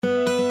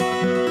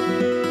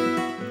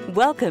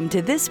Welcome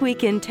to This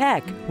Week in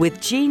Tech with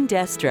Gene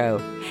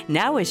Destro.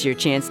 Now is your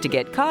chance to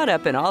get caught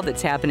up in all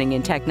that's happening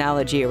in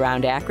technology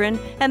around Akron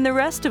and the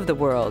rest of the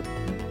world.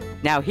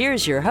 Now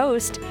here's your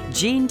host,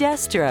 Gene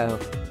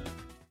Destro.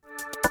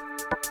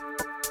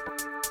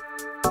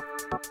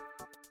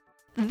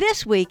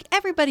 This week,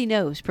 everybody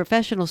knows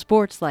professional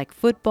sports like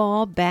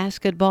football,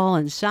 basketball,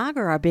 and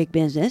soccer are big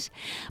business.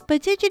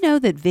 But did you know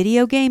that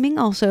video gaming,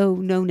 also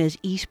known as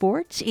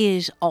esports,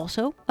 is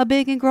also a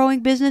big and growing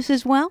business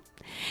as well?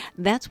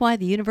 That's why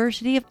the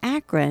University of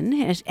Akron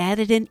has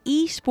added an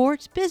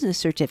esports business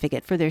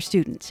certificate for their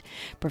students.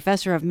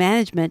 Professor of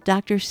Management,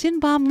 Dr.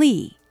 Sinbom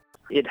Lee.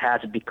 It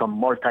has become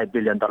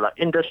multi-billion-dollar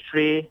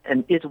industry,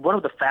 and it's one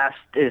of the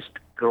fastest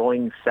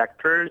growing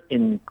sector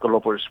in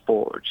global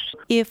sports.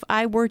 If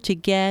I were to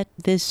get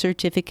this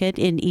certificate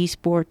in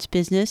esports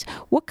business,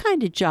 what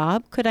kind of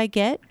job could I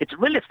get? It's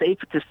really safe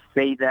to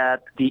say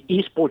that the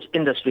esports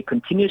industry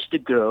continues to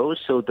grow,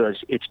 so does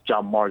its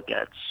job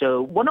market.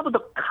 So one of the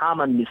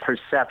common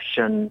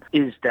misperceptions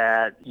is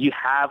that you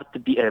have to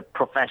be a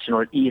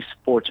professional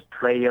esports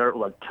player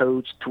or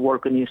coach to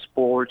work in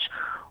esports,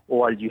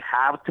 or you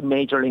have to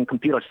major in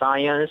computer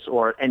science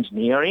or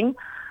engineering.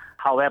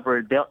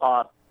 However, there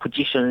are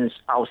positions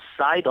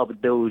outside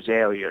of those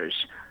areas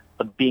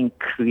being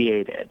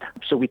created.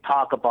 So we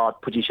talk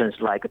about positions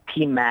like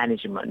team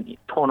management,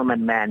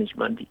 tournament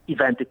management,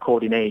 event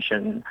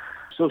coordination,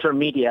 social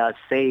media,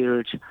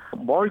 sales,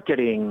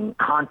 marketing,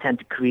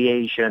 content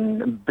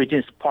creation,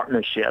 business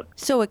partnership.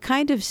 So it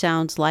kind of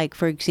sounds like,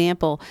 for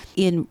example,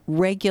 in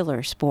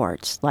regular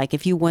sports, like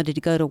if you wanted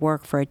to go to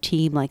work for a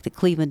team like the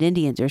Cleveland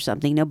Indians or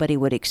something, nobody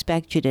would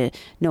expect you to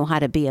know how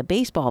to be a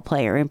baseball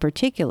player in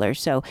particular.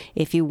 So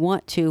if you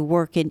want to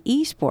work in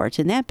esports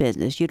in that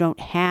business, you don't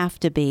have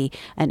to be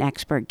an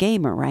expert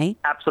gamer, right?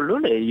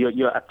 Absolutely.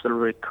 You're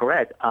absolutely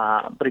correct.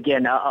 But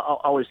again,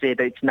 I would say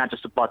that it's not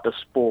just about the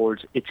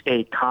sports. It's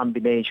a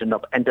combination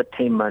of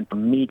entertainment,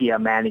 media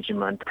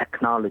management,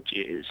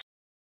 technologies.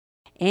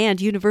 And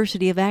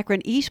University of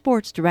Akron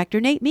esports director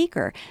Nate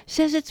Meeker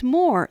says it's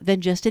more than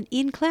just an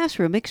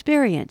in-classroom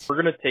experience.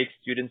 We're going to take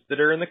students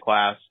that are in the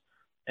class,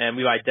 and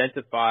we've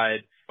identified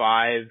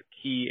 5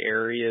 key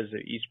areas of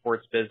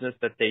esports business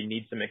that they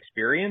need some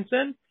experience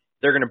in.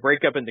 They're going to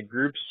break up into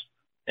groups,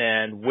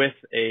 and with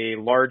a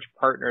large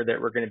partner that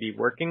we're going to be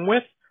working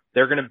with,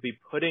 they're going to be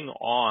putting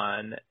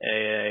on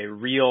a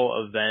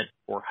real event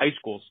for high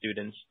school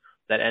students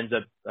that ends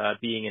up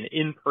being an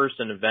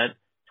in-person event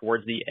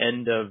towards the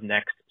end of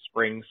next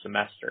spring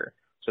semester.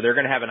 So they're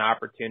going to have an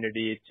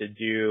opportunity to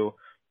do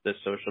the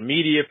social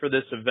media for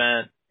this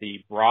event, the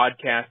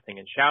broadcasting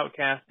and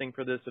shoutcasting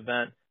for this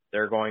event.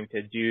 They're going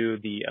to do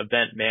the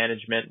event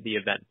management, the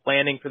event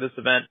planning for this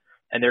event,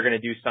 and they're going to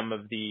do some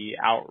of the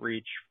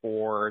outreach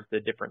for the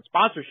different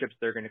sponsorships.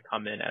 They're going to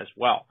come in as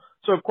well.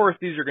 So of course,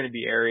 these are going to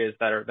be areas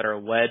that are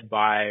led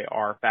by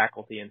our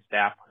faculty and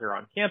staff here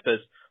on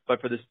campus. But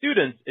for the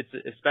students, it's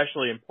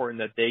especially important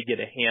that they get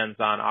a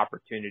hands-on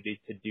opportunity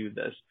to do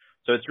this.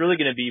 So it's really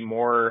going to be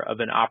more of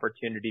an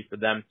opportunity for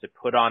them to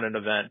put on an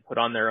event, put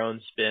on their own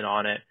spin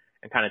on it,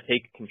 and kind of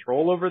take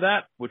control over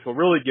that, which will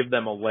really give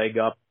them a leg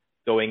up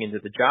going into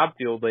the job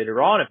field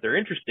later on if they're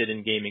interested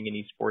in gaming and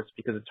esports,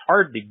 because it's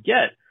hard to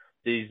get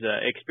these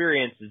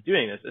experiences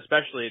doing this.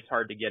 Especially it's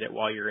hard to get it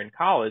while you're in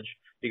college,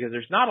 because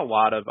there's not a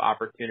lot of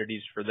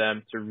opportunities for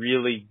them to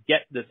really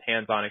get this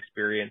hands-on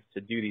experience to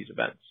do these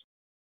events.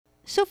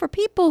 So for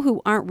people who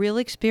aren't real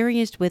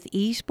experienced with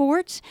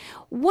esports,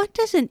 what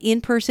does an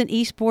in-person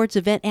esports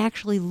event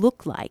actually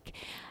look like?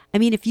 I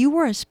mean, if you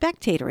were a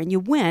spectator and you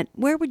went,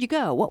 where would you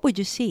go? What would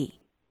you see?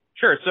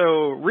 Sure.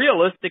 So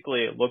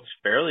realistically, it looks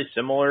fairly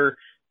similar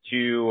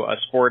to a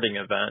sporting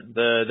event.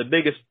 The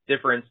biggest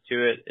difference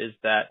to it is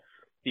that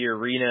the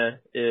arena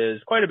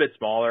is quite a bit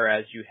smaller,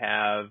 as you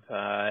have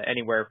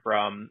anywhere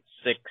from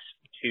 6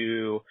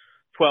 to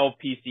 12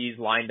 PCs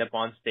lined up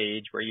on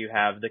stage where you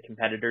have the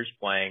competitors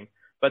playing.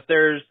 But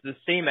there's the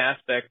same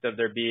aspect of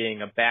there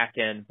being a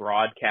back-end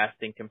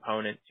broadcasting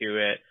component to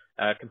it,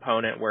 a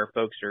component where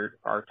folks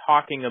are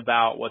talking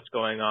about what's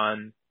going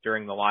on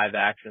during the live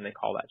action. They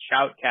call that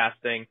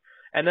shoutcasting.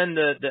 And then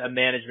the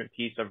management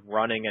piece of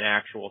running an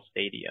actual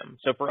stadium.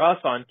 So for us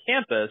on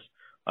campus,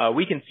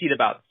 we can seat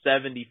about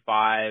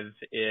 75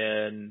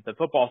 in the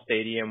football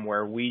stadium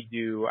where we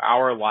do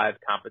our live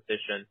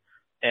competition.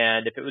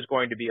 And if it was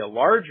going to be a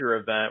larger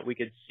event, we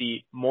could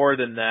seat more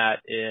than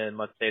that in,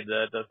 let's say,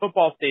 the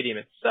football stadium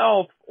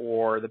itself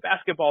or the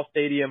basketball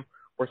stadium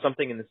or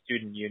something in the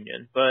student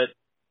union. But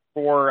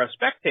for a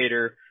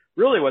spectator,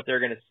 really what they're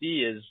going to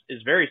see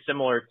is very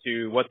similar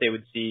to what they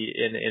would see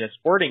in a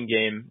sporting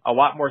game, a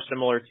lot more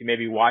similar to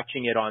maybe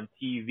watching it on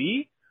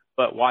TV,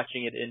 but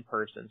watching it in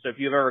person. So if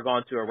you've ever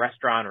gone to a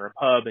restaurant or a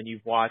pub and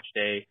you've watched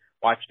a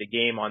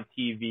game on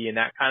TV in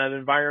that kind of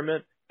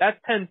environment, that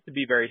tends to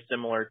be very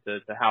similar to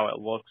how it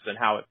looks and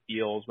how it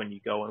feels when you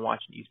go and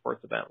watch an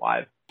esports event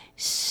live.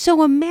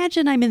 So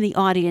imagine I'm in the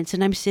audience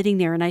and I'm sitting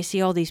there and I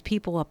see all these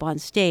people up on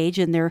stage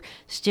and they're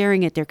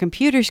staring at their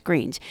computer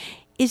screens.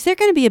 Is there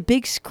going to be a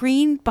big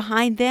screen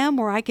behind them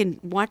where I can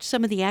watch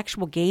some of the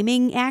actual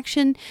gaming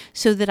action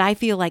so that I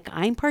feel like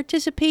I'm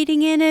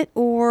participating in it?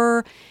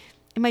 Or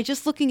am I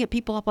just looking at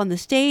people up on the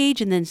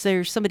stage and then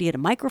there's somebody at a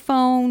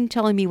microphone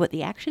telling me what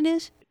the action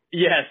is?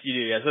 Yes, you do.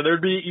 Yeah. So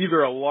there'd be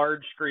either a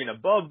large screen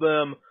above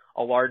them,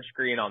 a large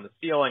screen on the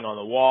ceiling, on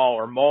the wall,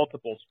 or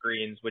multiple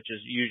screens, which is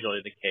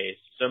usually the case.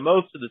 So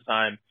most of the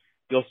time,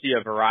 you'll see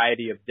a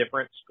variety of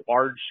different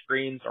large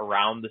screens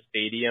around the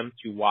stadium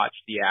to watch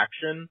the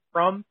action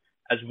from,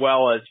 as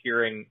well as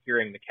hearing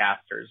the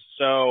casters.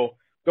 So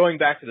going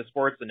back to the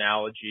sports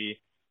analogy,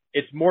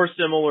 it's more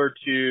similar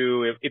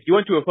to if you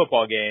went to a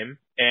football game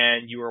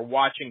and you were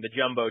watching the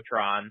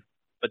Jumbotron,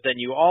 but then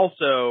you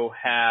also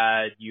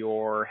had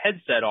your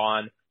headset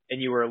on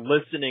and you were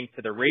listening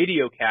to the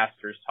radio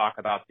casters talk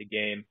about the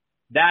game.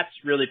 That's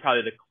really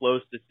probably the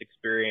closest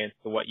experience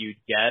to what you'd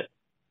get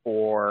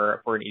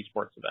for an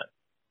esports event.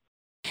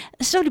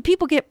 So do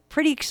people get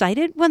pretty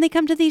excited when they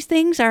come to these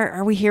things?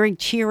 Are we hearing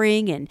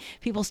cheering and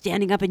people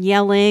standing up and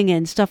yelling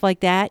and stuff like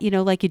that,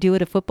 like you do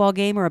at a football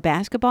game or a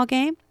basketball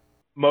game?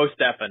 Most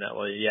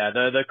definitely, yeah.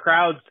 The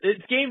crowds,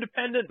 it's game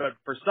dependent, but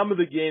for some of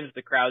the games,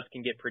 the crowds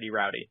can get pretty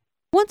rowdy.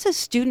 Once a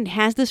student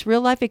has this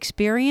real life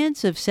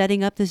experience of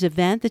setting up this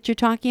event that you're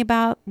talking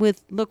about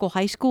with local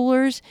high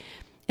schoolers,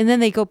 and then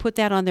they go put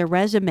that on their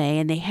resume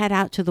and they head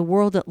out to the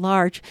world at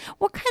large,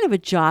 what kind of a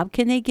job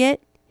can they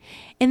get?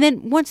 And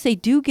then once they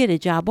do get a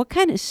job, what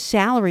kind of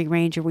salary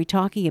range are we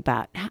talking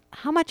about?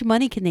 How much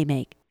money can they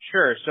make?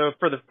 Sure. So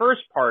for the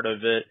first part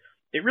of it,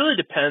 it really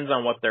depends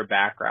on what their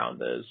background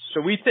is.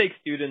 So we take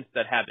students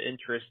that have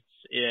interests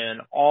in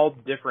all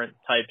different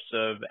types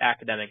of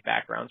academic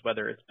backgrounds,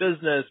 whether it's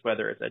business,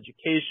 whether it's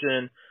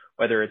education,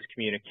 whether it's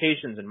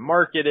communications and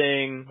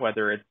marketing,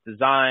 whether it's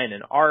design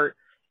and art.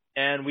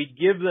 And we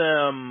give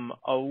them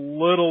a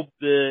little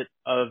bit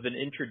of an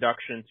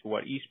introduction to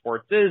what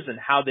esports is and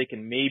how they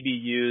can maybe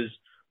use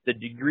the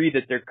degree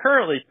that they're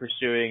currently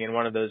pursuing in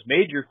one of those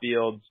major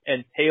fields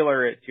and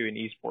tailor it to an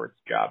esports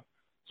job.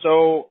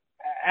 So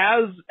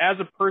as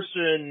a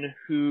person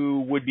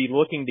who would be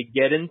looking to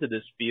get into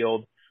this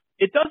field,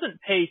 it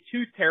doesn't pay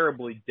too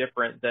terribly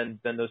different than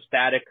those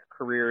static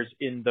careers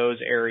in those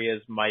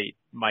areas might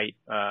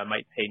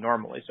pay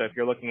normally. So if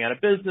you're looking at a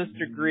business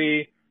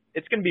degree,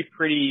 it's going to be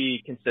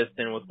pretty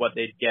consistent with what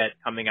they'd get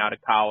coming out of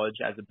college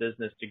as a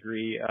business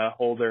degree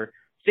holder.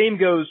 Same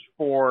goes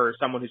for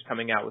someone who's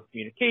coming out with a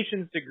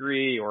communications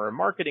degree or a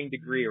marketing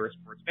degree or a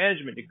sports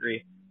management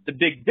degree. The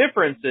big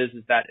difference is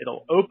that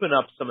it'll open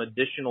up some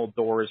additional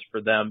doors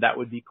for them that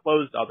would be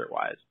closed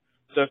otherwise.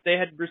 So if they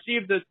had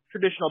received a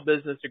traditional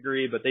business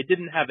degree, but they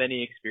didn't have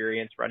any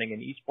experience running an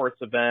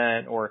esports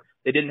event, or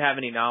they didn't have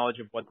any knowledge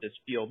of what this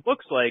field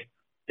looks like,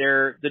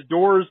 the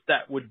doors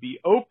that would be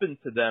open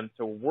to them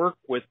to work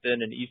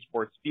within an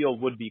esports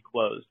field would be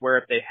closed. Where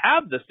if they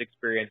have this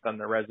experience on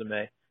their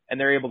resume and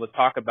they're able to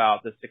talk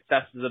about the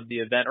successes of the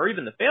event or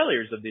even the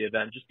failures of the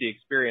event, just the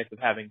experience of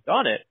having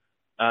done it,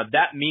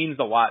 that means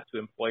a lot to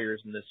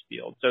employers in this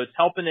field. So it's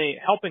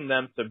helping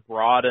them to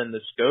broaden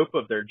the scope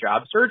of their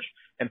job search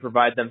and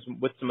provide them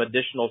with some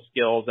additional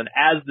skills. And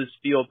as this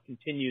field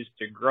continues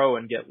to grow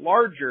and get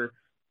larger,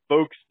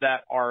 folks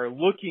that are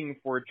looking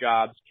for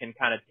jobs can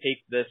kind of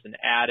take this and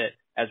add it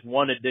as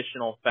one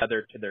additional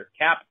feather to their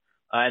cap.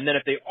 And then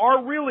if they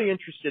are really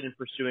interested in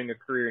pursuing a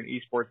career in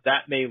esports,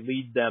 that may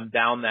lead them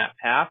down that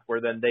path where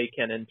then they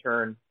can in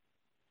turn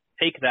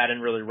take that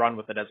and really run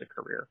with it as a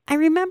career. I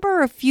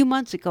remember a few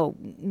months ago,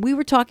 we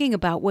were talking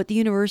about what the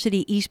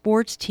university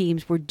esports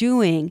teams were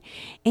doing,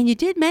 and you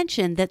did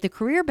mention that the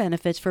career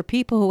benefits for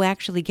people who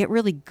actually get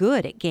really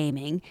good at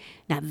gaming,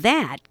 now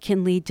that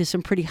can lead to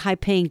some pretty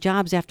high-paying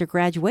jobs after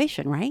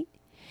graduation, right?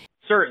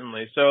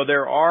 Certainly. So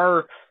there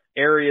are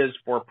areas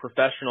for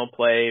professional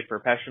play,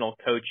 professional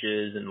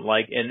coaches, and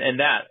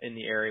that in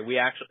the area. We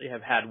actually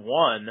have had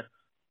one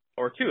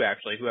or two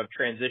actually who have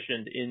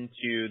transitioned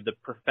into the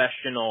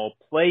professional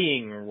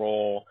playing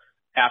role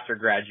after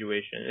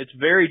graduation. It's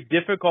very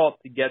difficult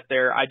to get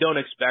there. I don't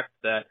expect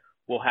that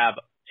we'll have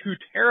too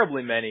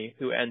terribly many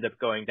who end up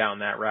going down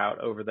that route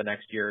over the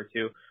next year or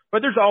two,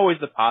 but there's always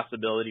the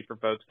possibility for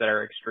folks that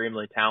are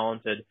extremely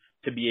talented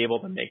to be able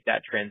to make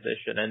that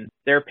transition, and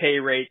their pay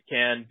rate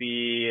can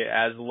be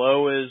as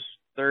low as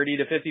 $30,000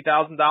 to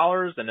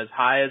 $50,000 and as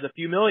high as a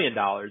few $1 million.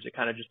 It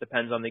kind of just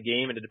depends on the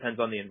game and it depends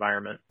on the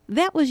environment.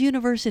 That was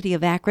University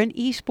of Akron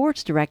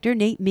esports director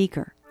Nate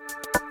Meeker.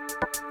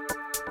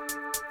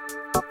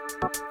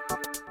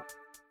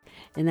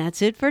 And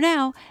that's it for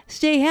now.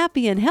 Stay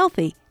happy and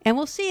healthy, and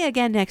we'll see you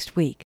again next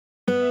week.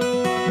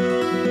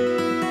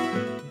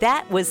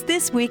 That was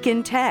This Week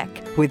in Tech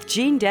with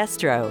Gene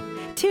Destro.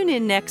 Tune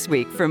in next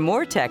week for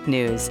more tech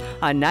news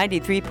on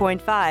 93.5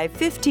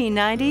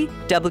 1590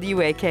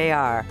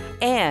 WAKR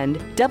and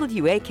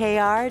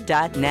WAKR.net.